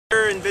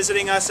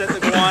visiting us at the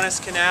Gowanus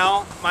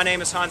Canal. My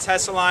name is Hans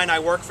Hesseline. I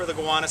work for the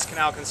Gowanus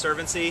Canal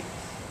Conservancy.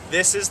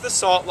 This is the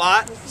salt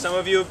lot. Some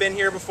of you have been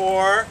here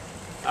before.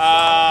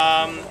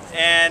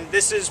 And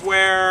this is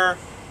where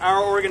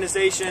our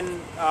organization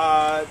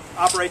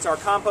operates our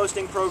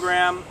composting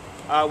program.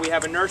 We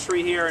have a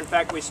nursery here. In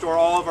fact, we store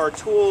all of our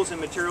tools and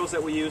materials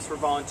that we use for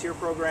volunteer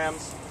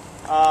programs.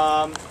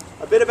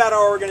 A bit about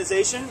our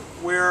organization.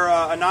 We're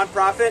a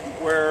nonprofit.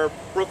 We're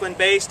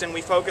Brooklyn-based, and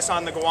we focus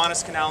on the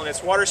Gowanus Canal and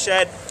its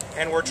watershed,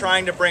 and we're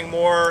trying to bring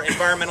more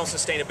environmental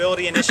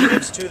sustainability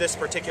initiatives to this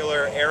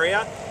particular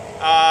area.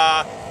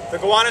 The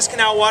Gowanus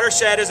Canal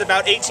watershed is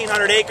about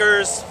 1,800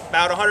 acres,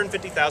 about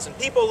 150,000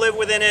 people live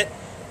within it.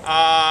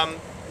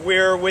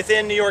 We're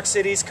within New York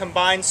City's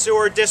combined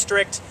sewer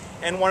district,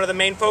 and one of the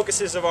main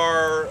focuses of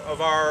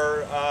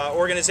our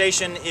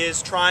organization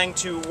is trying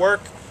to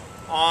work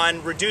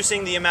on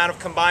reducing the amount of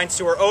combined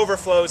sewer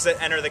overflows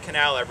that enter the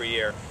canal every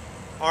year.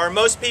 Are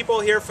most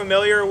people here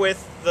familiar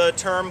with the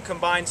term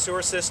combined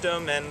sewer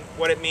system and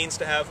what it means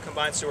to have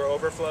combined sewer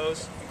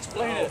overflows?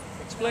 Explain it.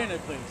 Explain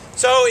it, please.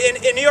 So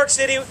in New York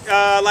City,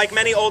 like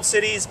many old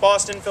cities,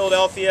 Boston,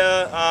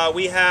 Philadelphia,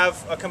 we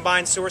have a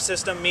combined sewer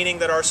system, meaning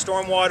that our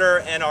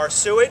stormwater and our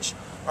sewage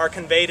are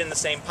conveyed in the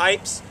same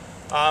pipes.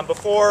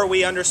 Before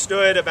we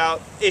understood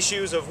about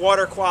issues of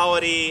water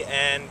quality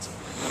and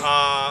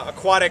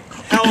aquatic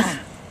health,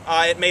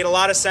 it made a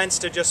lot of sense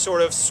to just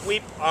sort of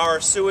sweep our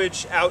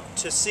sewage out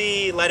to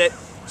sea, let it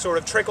sort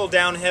of trickle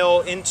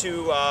downhill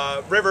into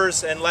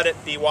rivers and let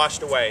it be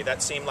washed away.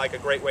 That seemed like a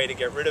great way to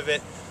get rid of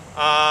it.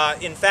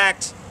 In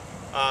fact,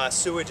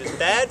 sewage is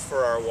bad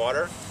for our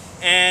water,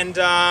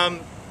 and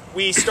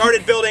we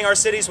started building our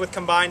cities with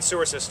combined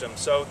sewer systems.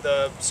 So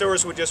the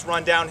sewers would just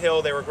run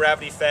downhill, they were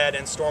gravity fed,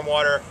 and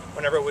stormwater,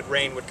 whenever it would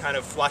rain, would kind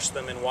of flush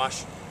them and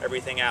wash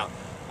everything out.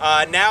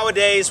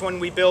 Nowadays, when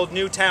we build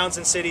new towns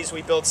and cities,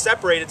 we build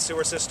separated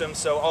sewer systems,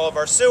 so all of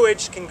our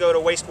sewage can go to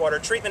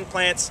wastewater treatment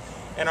plants,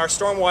 and our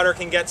stormwater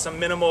can get some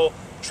minimal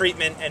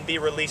treatment and be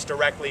released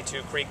directly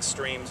to creeks,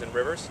 streams, and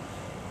rivers.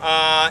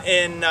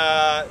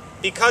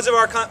 Because of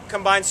our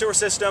combined sewer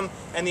system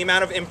and the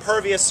amount of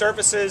impervious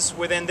surfaces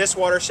within this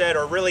watershed,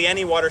 or really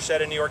any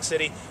watershed in New York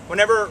City,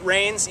 whenever it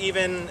rains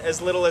even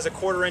as little as a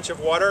quarter inch of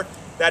water,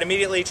 that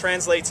immediately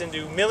translates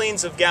into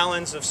millions of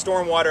gallons of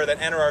stormwater that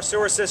enter our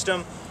sewer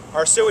system.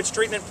 Our sewage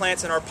treatment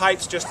plants and our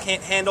pipes just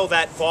can't handle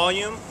that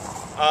volume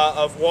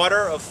of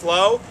water, of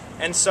flow,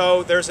 and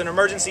so there's an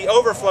emergency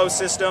overflow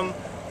system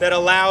that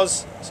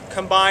allows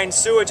combined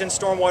sewage and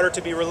stormwater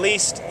to be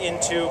released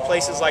into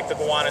places like the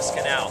Gowanus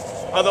Canal.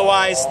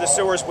 Otherwise, the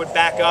sewers would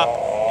back up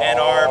and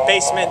our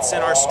basements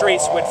and our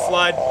streets would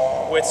flood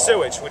with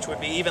sewage, which would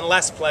be even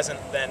less pleasant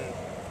than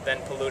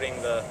polluting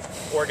the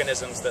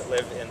organisms that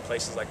live in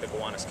places like the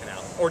Gowanus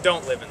Canal, or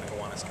don't live in the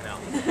Gowanus Canal.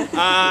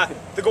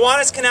 The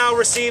Gowanus Canal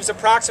receives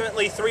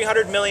approximately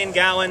 300 million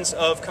gallons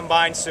of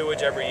combined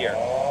sewage every year.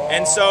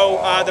 And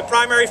so the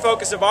primary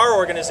focus of our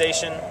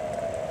organization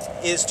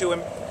is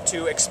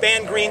to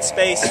expand green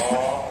space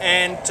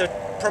and to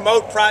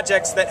promote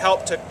projects that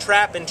help to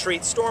trap and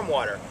treat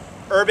stormwater.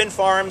 Urban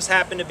farms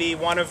happen to be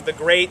one of the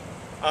great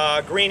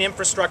green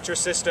infrastructure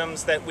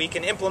systems that we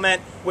can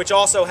implement, which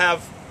also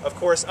have, of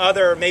course,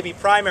 other maybe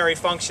primary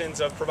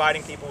functions of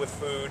providing people with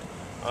food,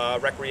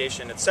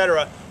 recreation,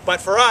 etc.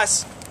 But for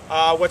us,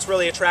 what's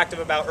really attractive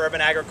about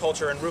urban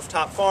agriculture and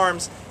rooftop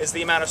farms is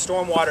the amount of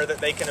stormwater that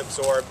they can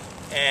absorb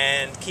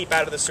and keep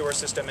out of the sewer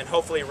system, and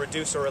hopefully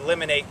reduce or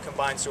eliminate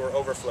combined sewer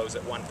overflows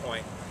at one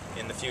point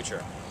in the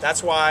future.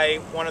 That's why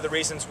one of the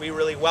reasons we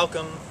really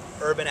welcome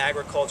urban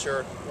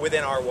agriculture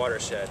within our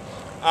watershed.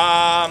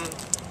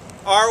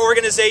 Our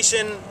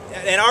organization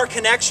and our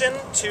connection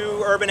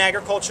to urban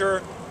agriculture,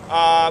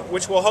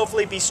 which will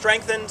hopefully be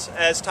strengthened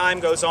as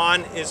time goes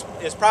on, is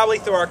probably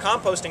through our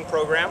composting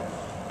program.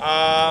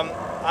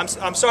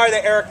 I'm sorry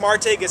that Eric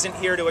Martig isn't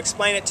here to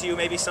explain it to you.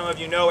 Maybe some of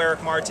you know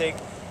Eric Martig.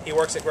 He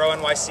works at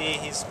GrowNYC.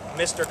 He's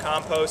Mr.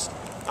 Compost.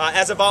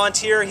 As a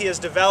volunteer, he has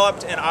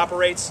developed and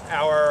operates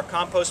our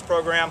compost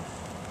program.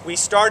 We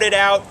started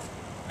out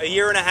a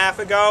year and a half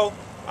ago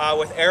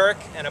with Eric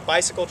and a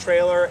bicycle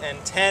trailer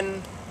and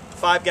 10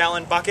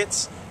 5-gallon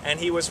buckets, and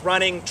he was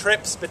running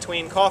trips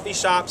between coffee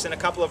shops and a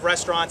couple of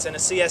restaurants and a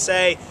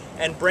CSA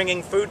and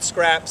bringing food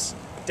scraps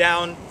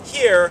down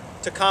here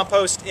to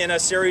compost in a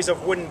series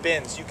of wooden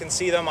bins. You can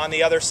see them on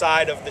the other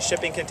side of the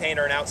shipping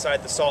container and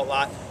outside the salt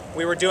lot.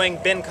 We were doing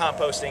bin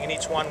composting, and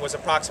each one was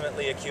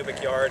approximately a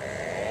cubic yard.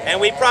 And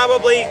we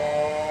probably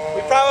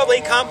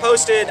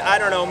composted, I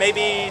don't know,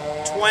 maybe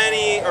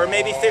 20 or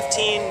maybe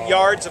 15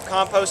 yards of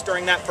compost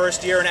during that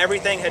first year, and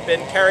everything had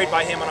been carried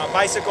by him on a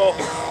bicycle.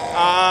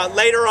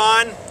 Later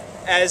on,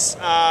 as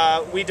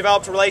we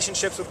developed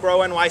relationships with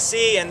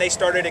GrowNYC, and they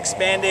started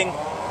expanding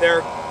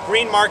their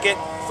green market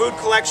food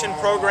collection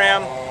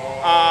program,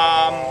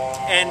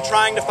 and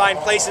trying to find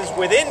places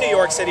within New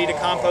York City to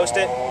compost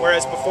it,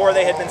 whereas before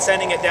they had been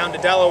sending it down to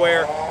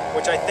Delaware,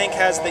 which I think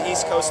has the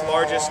East Coast's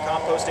largest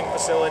composting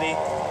facility.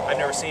 I've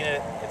never seen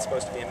it. It's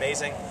supposed to be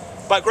amazing.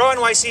 But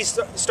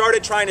GrowNYC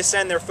started trying to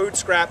send their food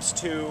scraps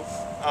to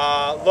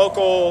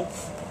local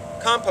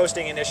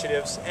composting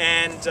initiatives.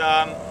 And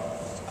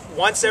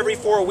once every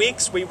 4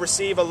 weeks, we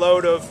receive a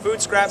load of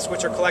food scraps,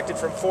 which are collected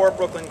from 4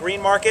 Brooklyn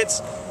green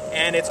markets.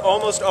 And it's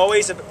almost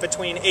always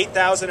between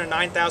 8,000 and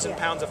 9,000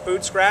 pounds of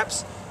food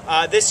scraps.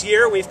 This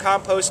year, we've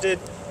composted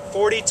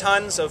 40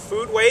 tons of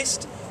food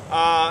waste,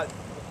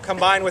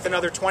 combined with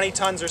another 20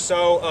 tons or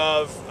so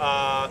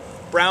of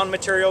brown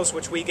materials,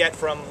 which we get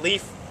from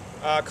leaf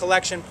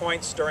collection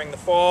points during the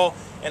fall,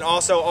 and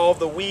also all of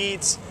the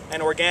weeds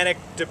and organic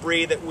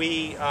debris that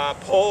we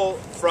pull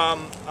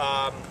from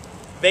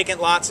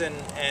vacant lots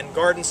and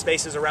garden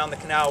spaces around the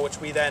canal, which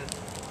we then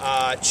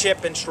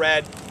chip and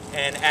shred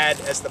and add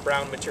as the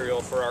brown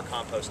material for our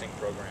composting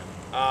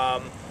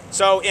program.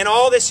 So in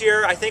all this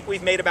year, I think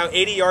we've made about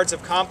 80 yards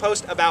of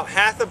compost, about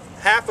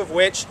half of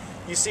which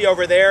you see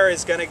over there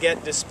is going to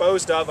get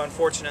disposed of,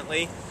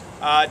 unfortunately.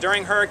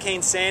 During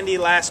Hurricane Sandy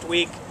last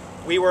week,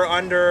 we were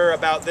under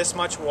about this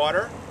much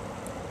water,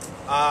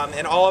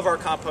 and all of our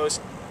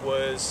compost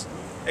was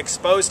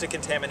exposed to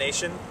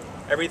contamination.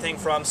 Everything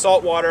from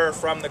salt water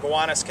from the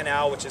Gowanus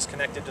Canal, which is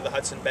connected to the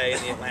Hudson Bay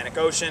and the Atlantic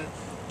Ocean,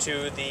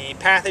 to the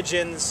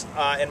pathogens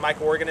and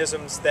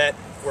microorganisms that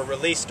were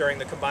released during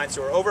the combined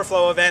sewer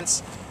overflow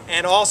events.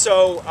 And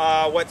also,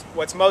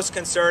 what's most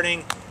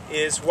concerning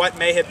is what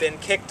may have been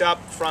kicked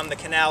up from the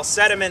canal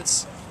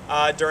sediments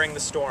during the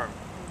storm.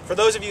 For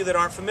those of you that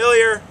aren't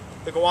familiar,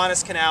 the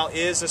Gowanus Canal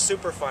is a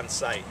Superfund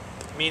site,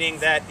 meaning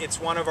that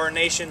it's one of our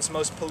nation's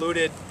most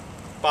polluted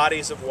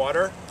bodies of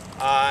water.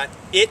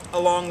 It,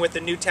 along with the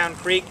Newtown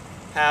Creek,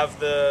 have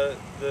the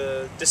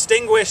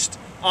distinguished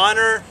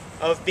honor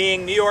of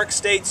being New York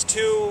State's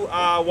 2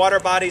 water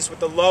bodies with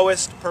the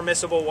lowest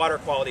permissible water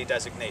quality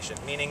designation,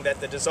 meaning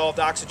that the dissolved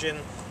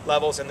oxygen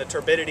levels and the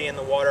turbidity in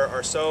the water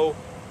are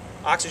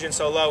oxygen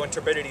so low and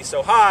turbidity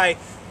so high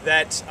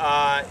that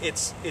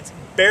it's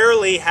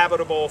barely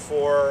habitable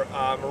for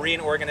marine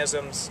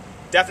organisms,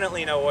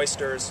 definitely no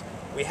oysters.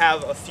 We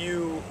have a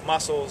few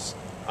mussels,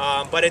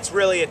 but it's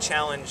really a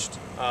challenged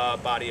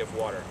body of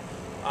water.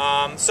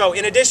 So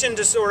in addition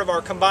to sort of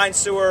our combined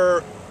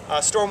sewer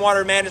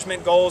stormwater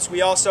management goals,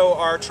 we also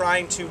are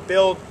trying to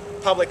build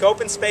public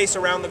open space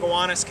around the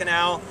Gowanus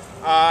Canal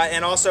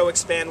and also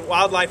expand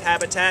wildlife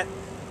habitat.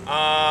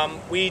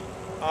 We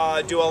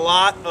do a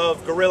lot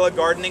of guerrilla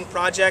gardening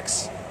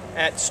projects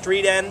at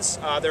street ends.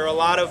 There are a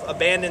lot of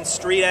abandoned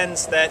street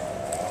ends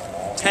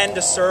that tend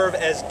to serve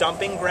as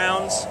dumping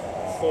grounds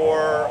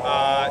for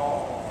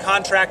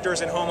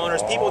contractors and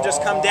homeowners. People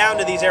just come down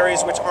to these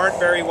areas which aren't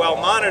very well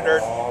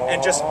monitored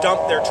and just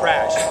dump their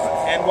trash.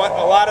 And what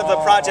a lot of the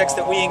projects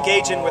that we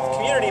engage in with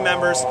community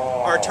members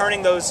are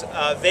turning those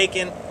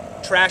vacant,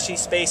 trashy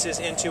spaces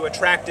into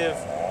attractive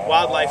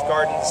wildlife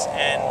gardens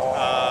and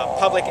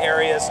public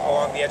areas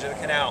along the edge of the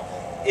canal.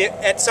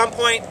 At some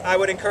point, I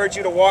would encourage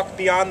you to walk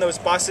beyond those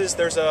buses.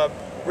 There's a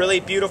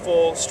really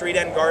beautiful street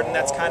end garden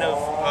that's kind of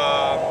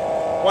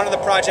one of the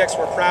projects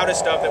we're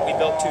proudest of that we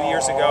built 2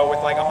 years ago with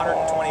like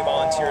 120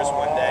 volunteers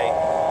one day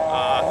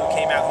who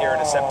came out here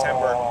in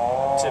September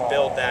to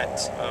build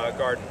that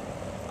garden.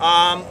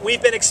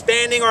 We've been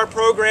expanding our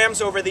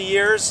programs over the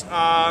years.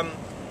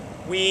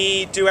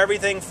 We do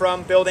everything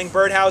from building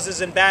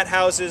birdhouses and bat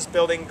houses,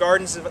 building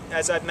gardens,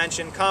 as I've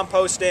mentioned,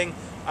 composting.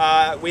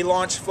 We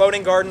launch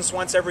floating gardens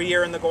once every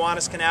year in the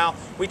Gowanus Canal.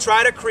 We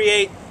try to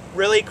create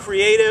really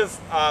creative,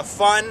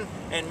 fun,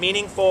 and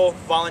meaningful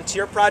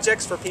volunteer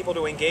projects for people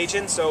to engage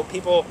in. So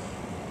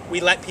we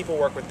let people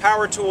work with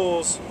power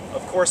tools,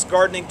 of course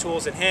gardening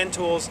tools and hand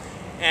tools,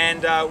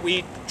 and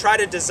we try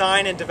to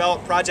design and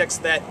develop projects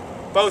that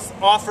both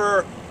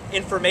offer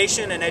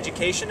information and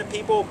education to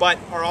people, but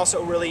are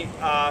also really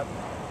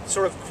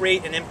sort of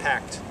create an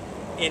impact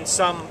in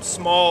some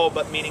small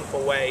but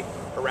meaningful way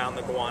around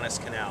the Gowanus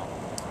Canal.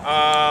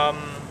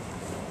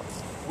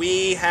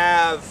 We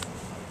have,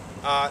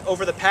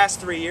 over the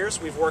past 3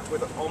 years, we've worked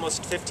with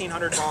almost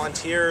 1,500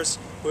 volunteers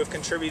who have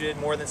contributed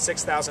more than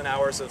 6,000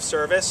 hours of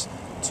service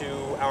to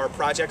our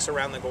projects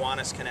around the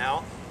Gowanus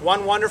Canal.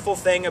 One wonderful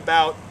thing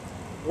about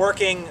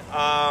working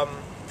a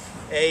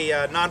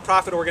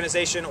nonprofit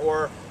organization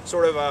or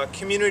sort of a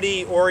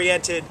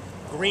community-oriented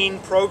green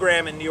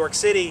program in New York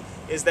City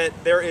is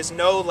that there is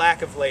no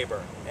lack of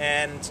labor.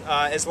 And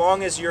as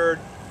long as you're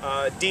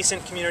a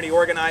decent community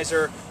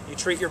organizer, you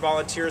treat your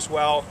volunteers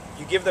well,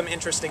 you give them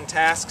interesting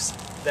tasks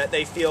that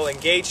they feel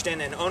engaged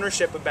in and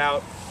ownership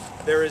about,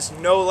 there is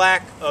no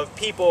lack of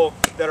people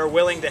that are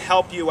willing to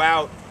help you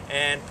out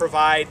and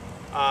provide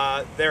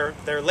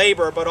their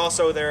labor, but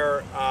also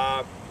their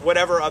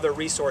whatever other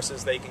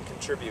resources they can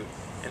contribute.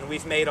 And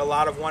we've made a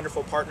lot of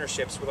wonderful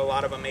partnerships with a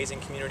lot of amazing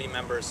community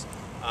members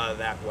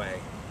that way.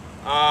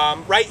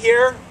 Right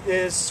here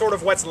is sort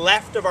of what's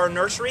left of our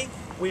nursery.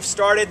 We've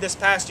started this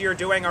past year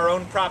doing our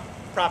own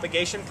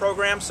propagation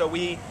program. So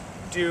we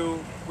do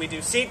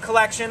seed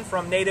collection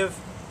from native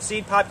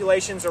seed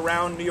populations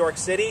around New York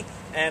City,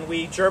 and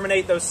we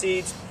germinate those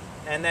seeds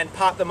and then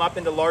pot them up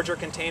into larger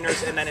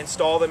containers and then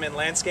install them in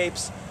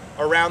landscapes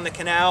around the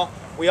canal.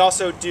 We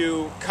also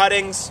do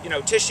cuttings,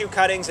 tissue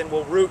cuttings, and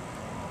we'll root,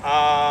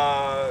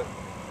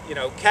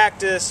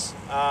 cactus,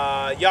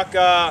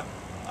 yucca,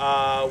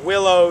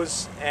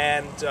 willows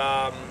and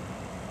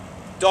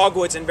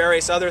dogwoods and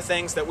various other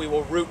things that we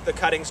will root the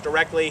cuttings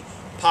directly,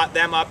 pot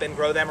them up and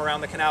grow them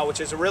around the canal, which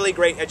is a really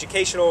great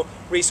educational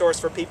resource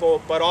for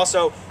people, but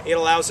also it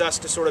allows us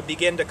to sort of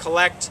begin to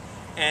collect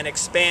and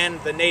expand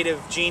the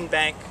native gene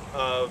bank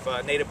of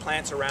native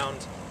plants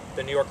around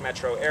the New York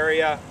metro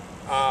area.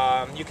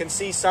 You can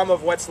see some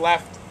of what's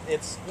left.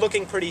 It's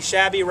looking pretty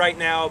shabby right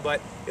now, but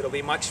it'll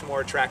be much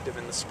more attractive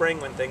in the spring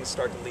when things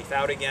start to leaf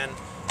out again.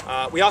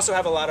 We also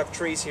have a lot of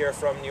trees here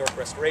from New York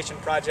Restoration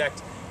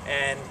Project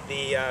and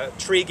the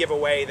tree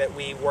giveaway that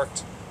we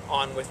worked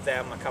on with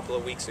them a couple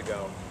of weeks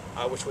ago,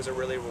 which was a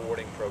really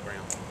rewarding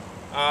program.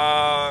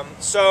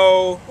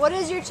 So, what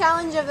is your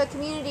challenge of a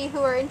community who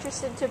are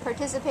interested to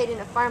participate in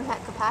a farm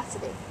hack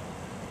capacity?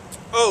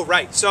 Oh,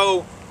 right.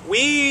 So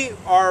we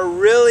are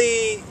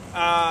really,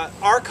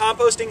 our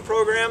composting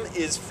program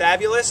is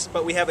fabulous,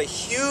 but we have a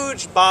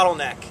huge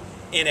bottleneck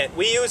in it.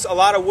 We use a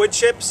lot of wood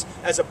chips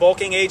as a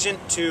bulking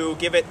agent to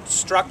give it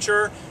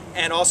structure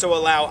and also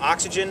allow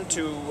oxygen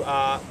to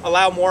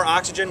allow more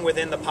oxygen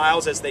within the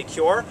piles as they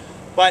cure.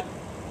 But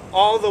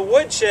all the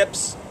wood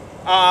chips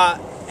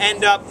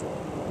end up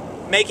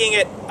making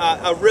it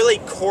a really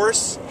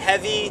coarse,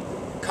 heavy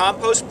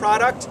compost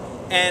product,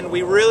 and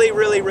we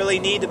really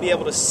need to be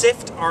able to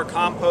sift our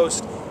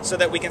compost so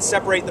that we can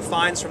separate the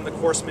fines from the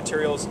coarse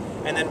materials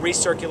and then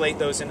recirculate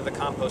those into the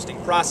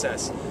composting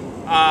process.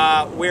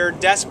 We're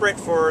desperate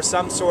for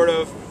some sort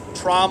of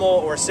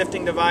trommel or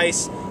sifting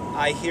device.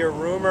 I hear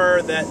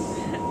rumor that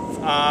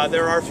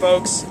there are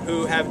folks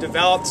who have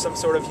developed some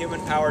sort of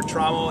human-powered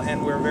trommel,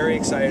 and we're very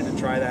excited to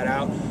try that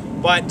out.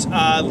 But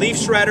leaf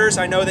shredders,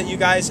 I know that you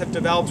guys have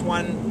developed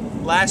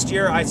one last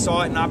year. I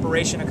saw it in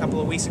operation a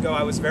couple of weeks ago.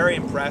 I was very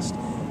impressed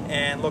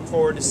and look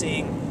forward to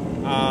seeing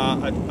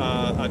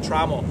a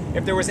trommel.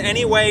 If there was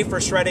any way for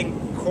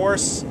shredding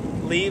coarse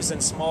leaves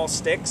and small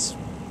sticks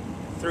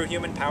through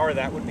human power,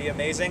 that would be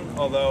amazing,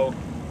 although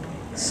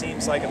it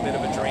seems like a bit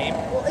of a dream.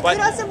 Well, it could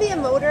also be a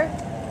motor.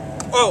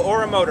 Oh,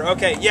 or a motor.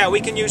 Okay, yeah,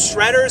 we can use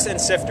shredders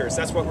and sifters.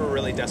 That's what we're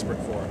really desperate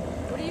for.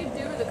 What do you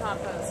do with the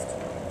compost?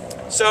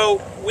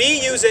 So we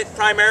use it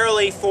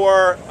primarily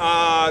for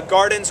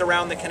gardens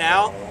around the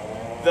canal.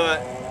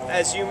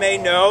 As you may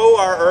know,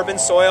 our urban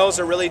soils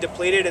are really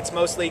depleted. It's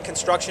mostly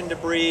construction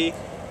debris,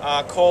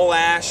 coal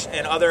ash,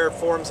 and other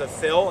forms of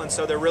fill, and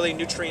so they're really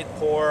nutrient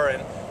poor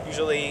and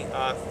usually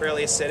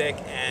fairly acidic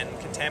and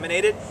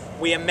contaminated.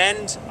 We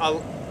amend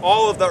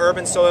all of the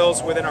urban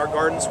soils within our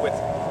gardens with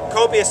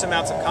copious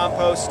amounts of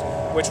compost,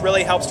 which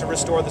really helps to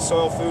restore the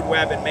soil food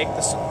web and make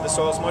the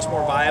soils much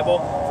more viable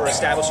for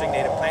establishing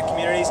native plant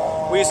communities.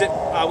 We use it.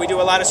 We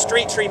do a lot of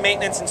street tree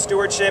maintenance and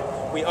stewardship.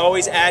 We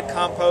always add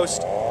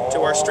compost to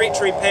our street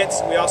tree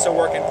pits. We also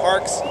work in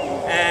parks,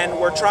 and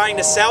we're trying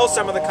to sell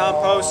some of the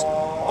compost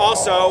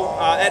also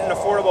at an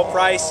affordable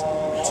price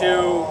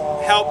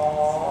to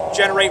help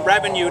generate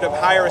revenue to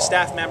hire a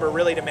staff member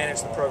really to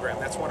manage the program.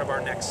 That's one of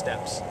our next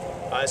steps.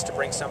 Is to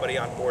bring somebody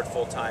on board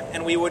full-time.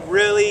 And we would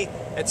really,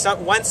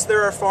 once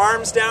there are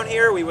farms down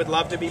here, we would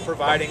love to be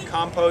providing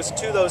compost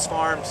to those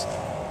farms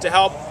to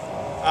help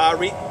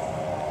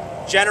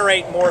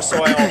generate more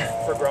soil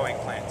for growing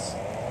plants.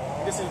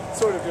 I guess you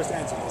sort of just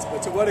answered this,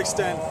 but to what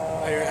extent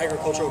are your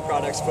agricultural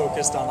products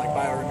focused on like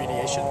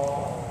bioremediation?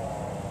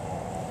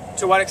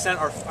 To what extent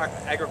are our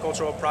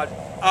agricultural products?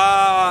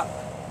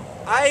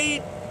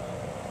 I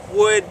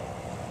would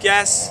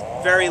guess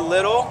very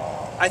little.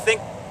 I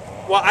think,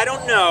 well, I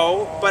don't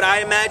know, but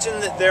I imagine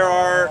that there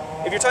are,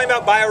 if you're talking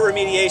about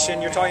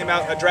bioremediation, you're talking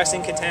about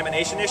addressing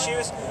contamination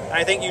issues. And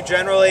I think you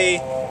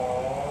generally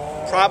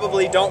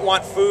probably don't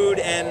want food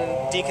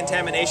and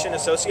decontamination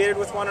associated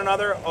with one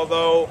another,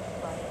 although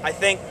I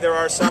think there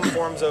are some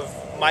forms of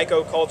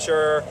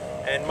mycoculture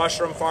and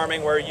mushroom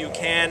farming where you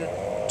can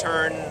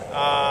turn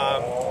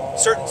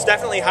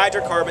definitely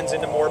hydrocarbons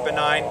into more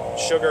benign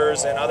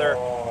sugars and other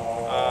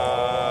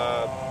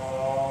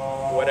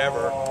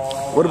whatever.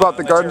 What about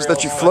the gardens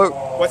that you float?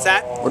 What's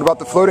that? What about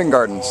the floating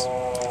gardens?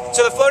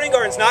 So the floating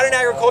gardens, not an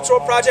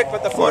agricultural project,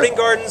 but the floating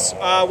gardens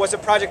was a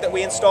project that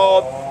we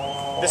installed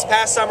this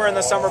past summer and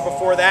the summer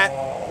before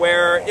that,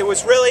 where it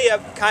was really a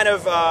kind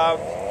of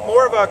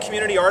more of a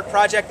community art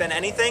project than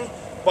anything,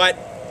 but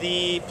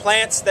the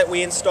plants that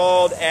we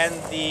installed and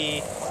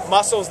the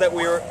mussels that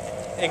we were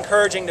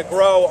encouraging to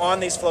grow on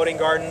these floating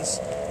gardens,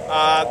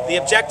 the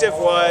objective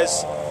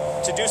was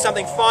to do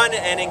something fun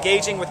and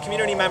engaging with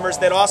community members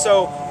that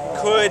also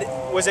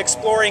was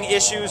exploring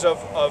issues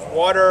of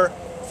water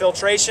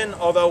filtration,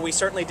 although we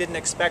certainly didn't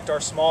expect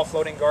our small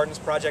floating gardens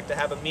project to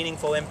have a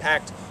meaningful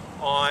impact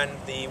on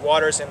the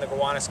waters in the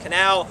Gowanus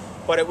Canal,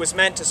 but it was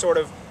meant to sort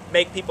of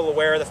make people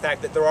aware of the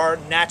fact that there are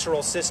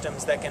natural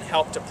systems that can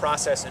help to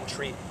process and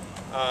treat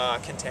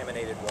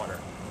contaminated water.